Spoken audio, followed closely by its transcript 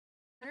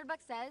$100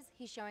 says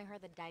he's showing her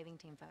the diving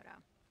team photo.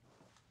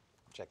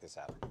 Check this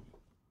out.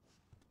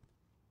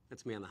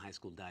 That's me on the high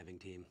school diving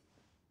team.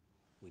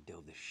 We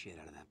dove the shit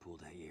out of that pool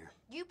that year.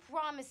 You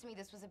promised me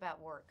this was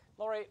about work.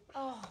 Lori,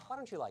 why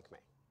don't you like me?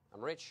 I'm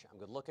rich, I'm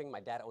good looking,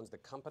 my dad owns the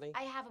company.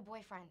 I have a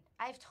boyfriend.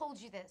 I've told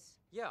you this.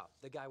 Yeah,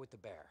 the guy with the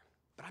bear.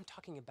 But I'm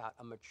talking about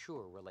a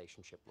mature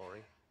relationship, Lori.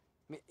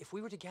 I mean, if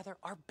we were together,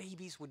 our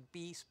babies would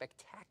be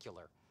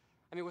spectacular.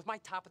 I mean, with my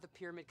top of the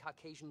pyramid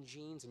Caucasian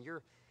genes and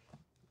your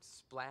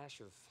splash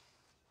of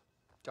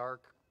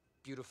dark,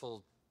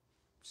 beautiful,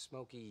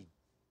 smoky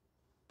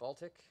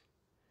Baltic,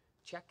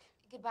 Czeck.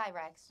 Goodbye,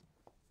 Rex.